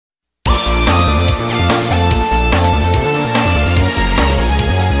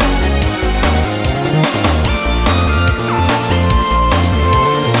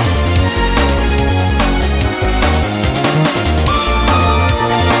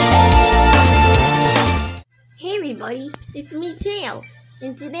everybody, it's me Tails,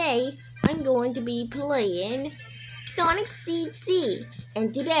 and today I'm going to be playing Sonic CD.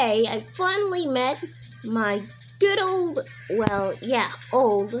 And today I finally met my good old, well, yeah,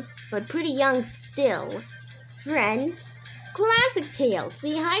 old, but pretty young still, friend, Classic Tails.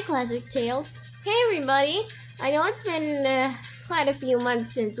 Say hi, Classic Tails. Hey everybody, I know it's been quite a few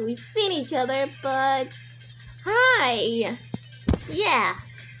months since we've seen each other, but hi! Yeah,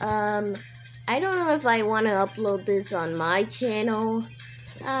 I don't know if I want to upload this on my channel.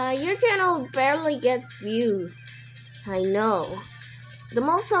 Your channel barely gets views. I know. The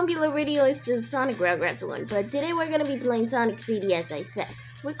most popular video is the Sonic Rugrats one, but today we're gonna be playing Sonic CD, as I said.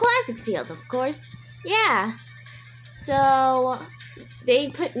 With Classic Tails, of course. Yeah. So, they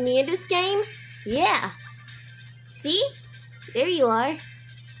put me in this game? Yeah. See? There you are.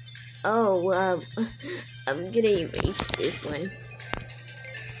 Oh, I'm gonna erase this one.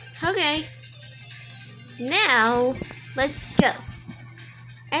 Okay. Now, let's go.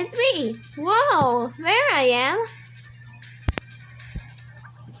 It's me. Whoa, there I am.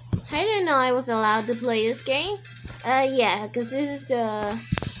 I didn't know I was allowed to play this game. Yeah, because this is the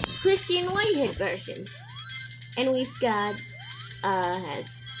Christian Whitehead version. And we've got,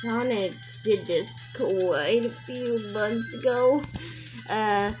 Sonic did this quite a few months ago.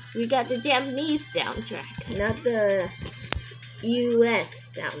 We got the Japanese soundtrack, not the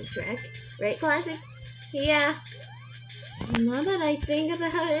US soundtrack. Right, Classic? Yeah. Now that I think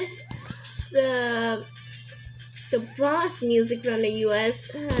about it, the boss music from the US,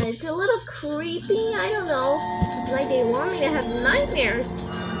 it's a little creepy. I don't know. It's like they want me to have nightmares.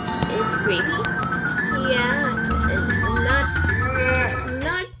 It's creepy. Yeah,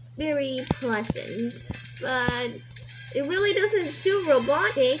 not very pleasant, but it really doesn't suit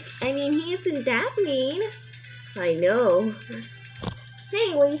Robotic. I mean, he isn't that mean. I know.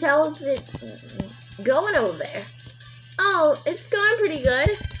 Anyways, how's it going over there? Oh, it's going pretty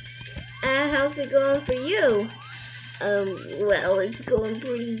good. How's it going for you? Well, it's going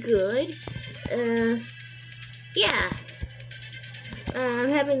pretty good. Yeah. I'm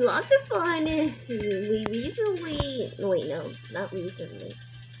having lots of fun. We recently, wait, no, not recently.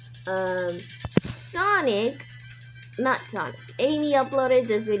 Amy uploaded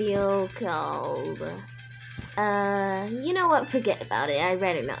this video called, you know what, forget about it. I'd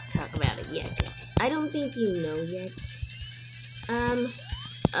rather not talk about it yet. I don't think you know yet.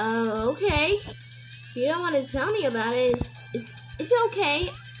 Okay. If you don't want to tell me about it, it's okay.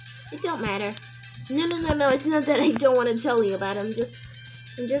 It don't matter. No, it's not that I don't want to tell you about it. I'm just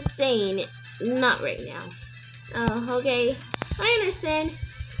saying it. Not right now. Oh, okay. I understand.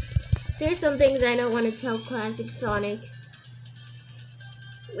 There's some things I don't want to tell Classic Sonic.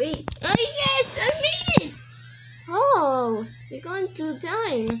 Wait. Oh, yes! I made it! Oh, you're going through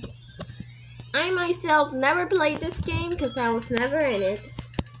time. I myself never played this game because I was never in it.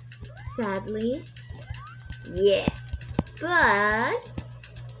 Sadly. Yeah. But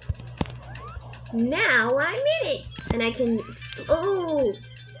now I'm in it. And I can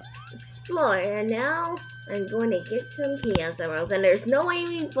explore. And now I'm going to get some Chaos Emeralds. And there's no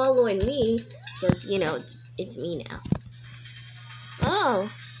Amy following me. Because, you know, it's me now. Oh.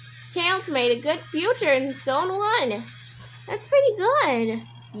 Tails made a good future in Zone 1. That's pretty good.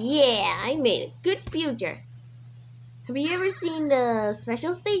 Yeah, I made a good future. Have you ever seen the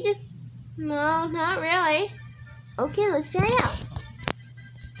special stages? No, not really. Okay, let's try it out.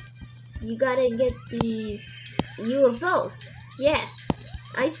 You gotta get these UFOs. Yeah,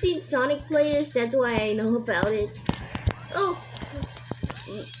 I've seen Sonic play this, that's why I know about it. Oh,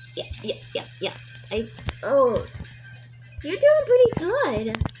 yeah. Oh, you're doing pretty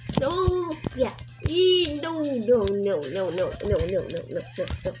good. Oh, yeah. No.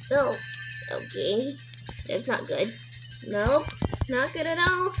 Okay, that's not good. Nope, not good at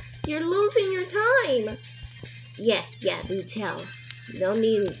all. You're losing your time. Yeah, do tell. No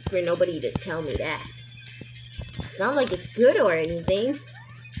need for nobody to tell me that. It's not like it's good or anything.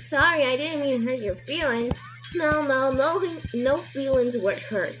 Sorry, I didn't mean to hurt your feelings. No feelings were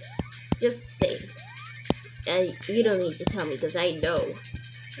hurt. Just say. You don't need to tell me because I know.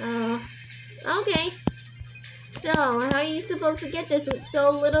 Okay. So, how are you supposed to get this with so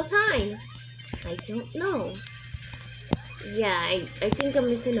little time? I don't know. Yeah, I think I'm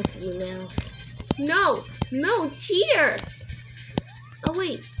missing a few now. No, cheater! Oh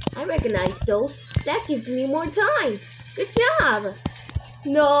wait, I recognize those. That gives me more time. Good job.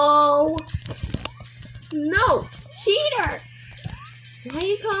 No, cheater! Why are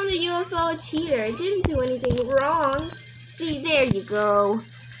you calling the UFO a cheater? It didn't do anything wrong. See, there you go.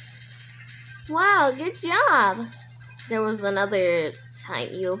 Wow, good job. There was another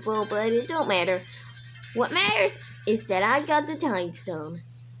tiny UFO, but it don't matter. What matters is that I got the time stone.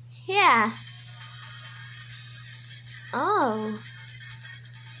 Yeah. Oh.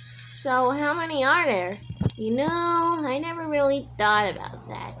 So how many are there? You know, I never really thought about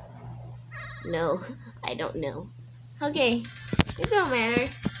that. No, I don't know. Okay, it don't matter.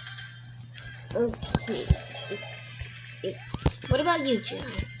 Okay. What about you,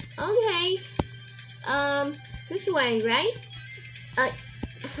 John? Okay. This way, right?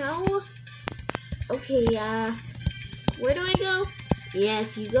 How? Okay, where do I go?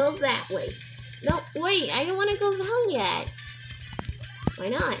 Yes, you go that way. No, wait, I don't want to go down yet. Why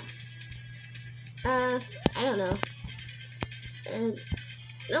not? I don't know.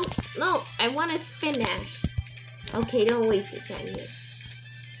 No, I want to spin dash. Okay, don't waste your time here.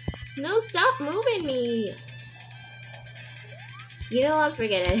 No, stop moving me. You know what,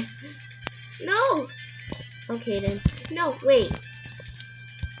 forget it. No! Okay then. No, wait.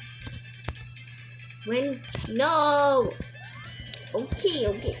 No!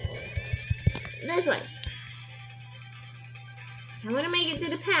 Okay. This way. I want to make it to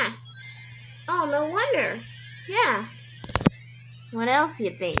the pass. Oh, no wonder. Yeah. What else do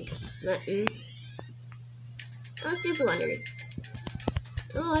you think? Nothing. I was just wondering.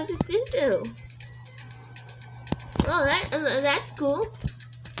 Oh, that's a Sisu. Oh, that's cool.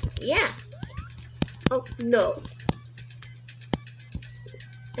 Yeah. Oh, no.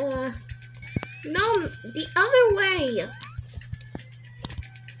 No, the other way.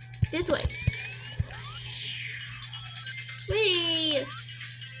 This way. Whee!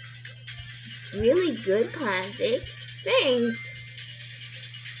 Really good, Classic. Thanks.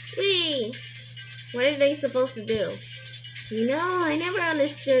 Whee! What are they supposed to do? You know, I never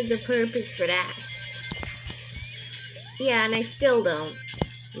understood the purpose for that. Yeah, and I still don't.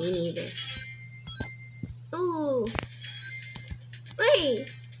 Me neither. Ooh. Wait.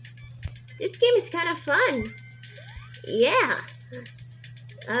 This game is kind of fun. Yeah.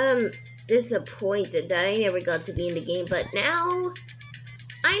 Disappointed that I never got to be in the game, but now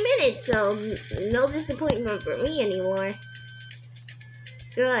I'm in it, so no disappointment for me anymore.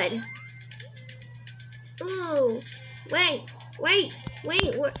 Good. Ooh. Wait,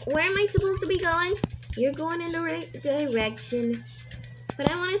 where am I supposed to be going? You're going in the right direction. But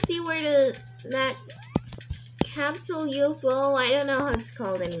I want to see where that capsule UFO, I don't know how it's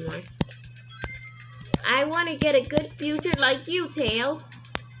called anymore. I want to get a good future like you, Tails.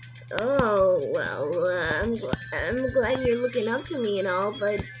 Oh, well, I'm glad you're looking up to me and all,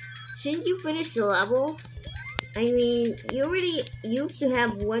 but shouldn't you finish the level? I mean, you already used to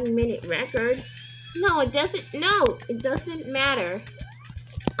have 1 minute record. No, it doesn't matter.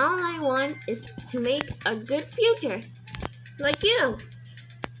 All I want is to make a good future. Like you.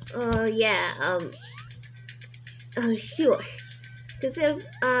 Sure. Because if,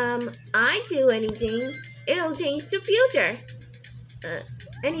 I do anything, it'll change the future.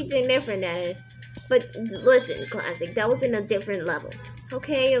 Anything different, that is. But listen, Classic, that was in a different level.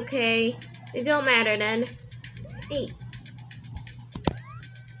 Okay. It don't matter then. Hey.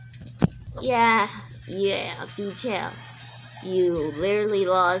 Yeah, do tell. You literally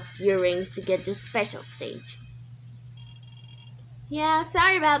lost earrings to get the special stage. Yeah,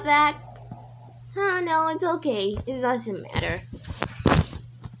 sorry about that. No, it's okay. It doesn't matter.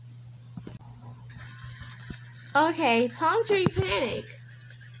 Okay, Palm Tree Panic.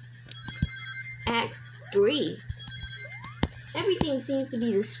 Act 3. Everything seems to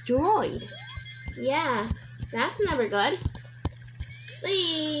be destroyed. Yeah, that's never good.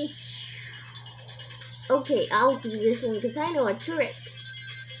 Whee! Okay, I'll do this one because I know a trick.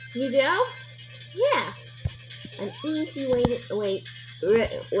 You do? Yeah. An easy way to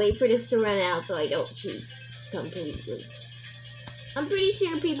wait for this to run out so I don't cheat completely. I'm pretty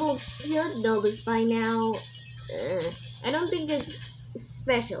sure people should know this by now. I don't think it's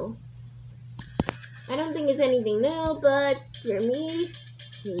special. I don't think it's anything new, but for me,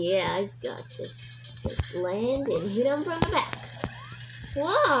 yeah, I've got this. Just land and hit them from the back.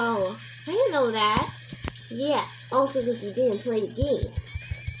 Whoa! I didn't know that. Yeah, also because you didn't play the game.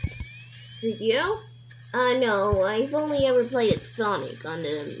 Did you? No, I've only ever played as Sonic on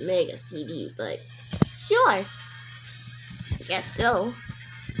the Mega CD, but sure. I guess so.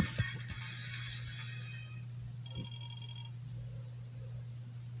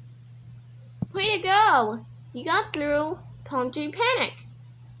 Way to go! You got through Palm Tree Panic.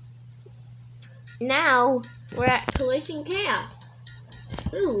 Now, we're at Collision Chaos.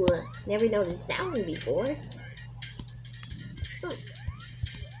 Ooh, never noticed that one before. Ooh.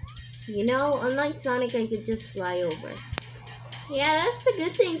 You know, unlike Sonic, I could just fly over. Yeah, that's the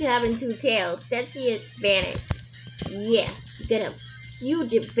good thing to having 2 tails. That's the advantage. Yeah, you get a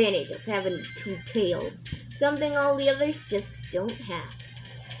huge advantage of having 2 tails. Something all the others just don't have.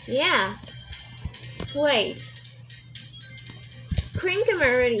 Yeah. Wait. Cream can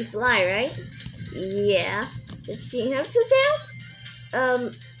already fly, right? Yeah. Does she have 2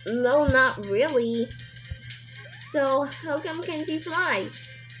 tails? No, not really. So, how come can she fly?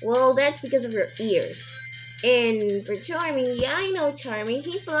 Well, that's because of her ears. And for Charmy, yeah, I know Charmy.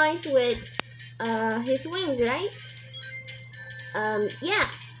 He flies with, his wings, right? Yeah.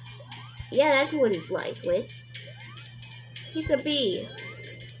 Yeah, that's what he flies with. He's a bee.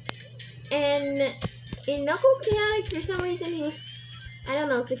 And in Knuckles Chaotix, for some reason, he was, I don't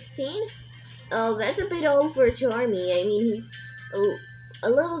know, 16? Oh, that's a bit old for Charmy. I mean, he's a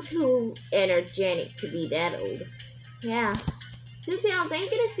little too energetic to be that old. Yeah. Two-Tail, thank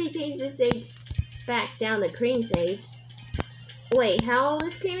goodness they changed this age back down to Cream's age. Wait, how old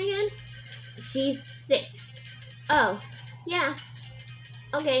is Cream again? She's 6. Oh, yeah.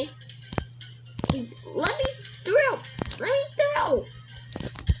 Okay. Let me through! Let me through!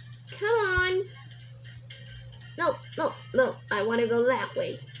 Come on. No. I want to go that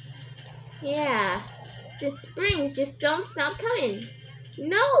way. Yeah. The springs just don't stop coming.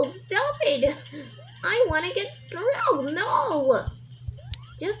 No, stop it! I want to get through. No!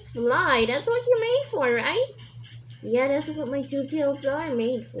 Just fly. That's what you're made for, right? Yeah, that's what my 2 tails are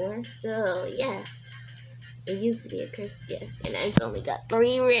made for. So, yeah. It used to be a cursed gift, and I've only got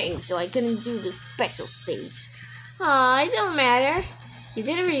 3 rings, so I couldn't do the special stage. Aw, it don't matter. You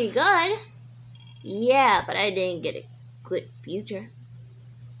did really good. Yeah, but I didn't get a good future.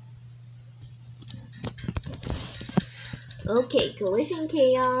 Okay, Collision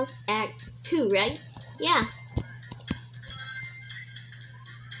Chaos Act 2, right? Yeah.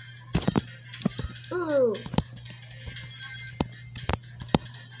 Ooh.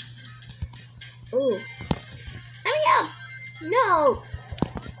 Ooh. Let me up! No!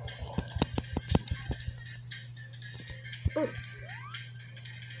 Ooh.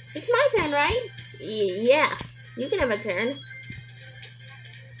 It's my turn, right? Yeah. You can have a turn.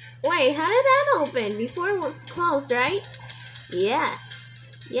 Wait, how did that open? Before it was closed, right? Yeah.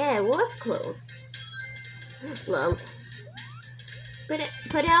 Yeah, it was closed. Well, but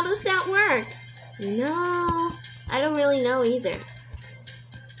how does that work? No, I don't really know either.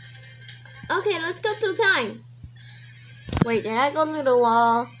 Okay, let's go through time. Wait, did I go through the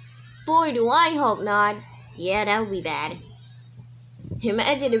wall? Boy, do I hope not. Yeah, that would be bad.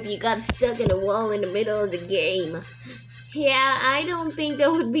 Imagine if you got stuck in a wall in the middle of the game. Yeah, I don't think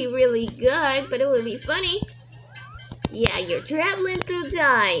that would be really good, but it would be funny. Yeah, you're traveling through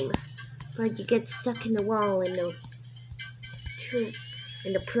time, but you get stuck in the wall in the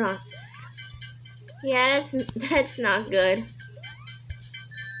process. Yeah, that's not good.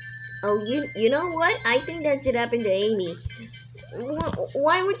 Oh, you know what? I think that should happen to Amy.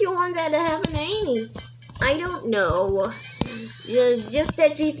 Why would you want that to happen to Amy? I don't know. Just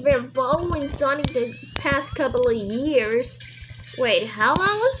that she's been following Sonic the past couple of years. Wait, how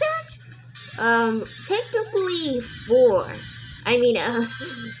long was that? Technically 4. I mean,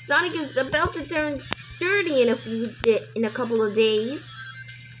 Sonic is about to turn 30 in a couple of days,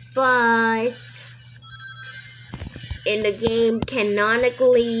 but in the game,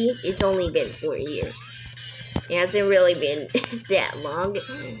 canonically, it's only been 4 years. It hasn't really been that long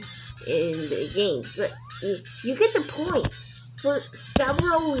in the games, but you get the point. For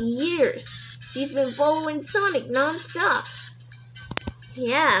several years, she's been following Sonic non-stop.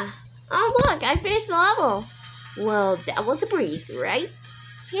 Yeah. Oh, look, I finished the level. Well, that was a breeze, right?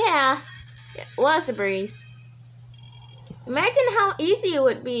 Yeah, it was a breeze. Imagine how easy it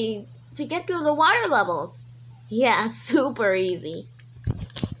would be to get through the water levels. Yeah, super easy.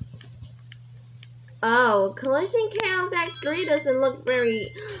 Oh, Collision Chaos Act 3 doesn't look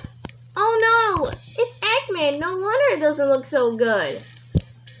very... Oh no! It's Eggman! No wonder it doesn't look so good.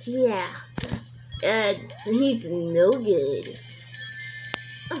 Yeah. He's no good.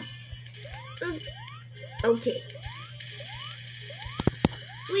 Okay.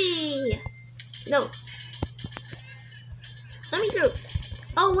 Whee! No. Let me through.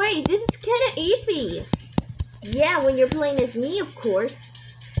 Oh wait, this is kinda easy. Yeah, when you're playing as me, of course.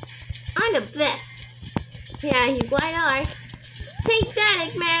 I'm the best. Yeah, you quite are. Take that,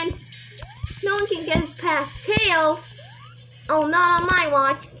 Eggman. No one can get past Tails. Oh, not on my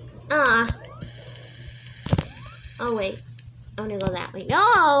watch. Oh, wait. I'm gonna go that way.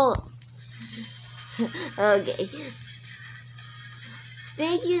 No! Okay.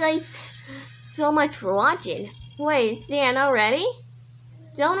 Thank you guys so much for watching. Wait, it's the end already?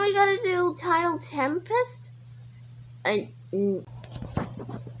 Don't we gotta do Tidal Tempest?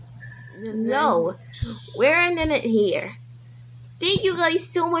 No. We're ending it here. Thank you guys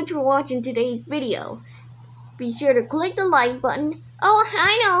so much for watching today's video. Be sure to click the like button. Oh,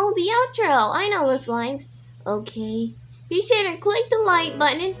 I know, the outro. I know those lines. Okay. Be sure to click the like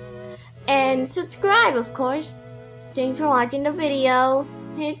button and subscribe, of course. Thanks for watching the video.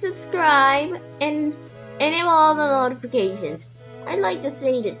 Hit subscribe and enable all the notifications. I'd like to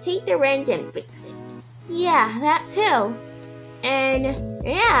say to take the wrench and fix it. Yeah, that too. And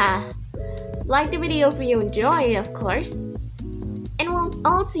yeah, like the video if you enjoyed, of course. And we'll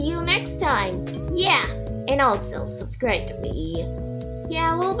all see you next time. Yeah, and also subscribe to me.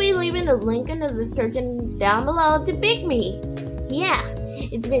 Yeah, we'll be leaving the link in the description down below to pick me. Yeah,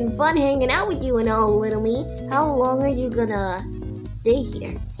 it's been fun hanging out with you and all, little me. How long are you gonna stay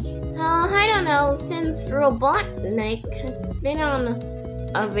here? I don't know, since Robotnik has been on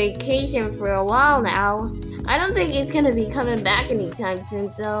a vacation for a while now. I don't think he's gonna be coming back anytime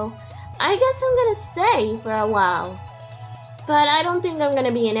soon, so I guess I'm gonna stay for a while. But I don't think I'm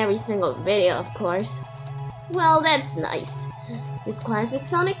gonna be in every single video, of course. Well, that's nice. Is Classic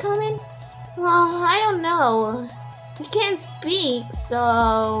Sonic coming? Well, I don't know. He can't speak,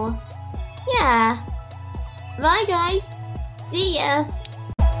 so yeah. Bye, guys. See ya.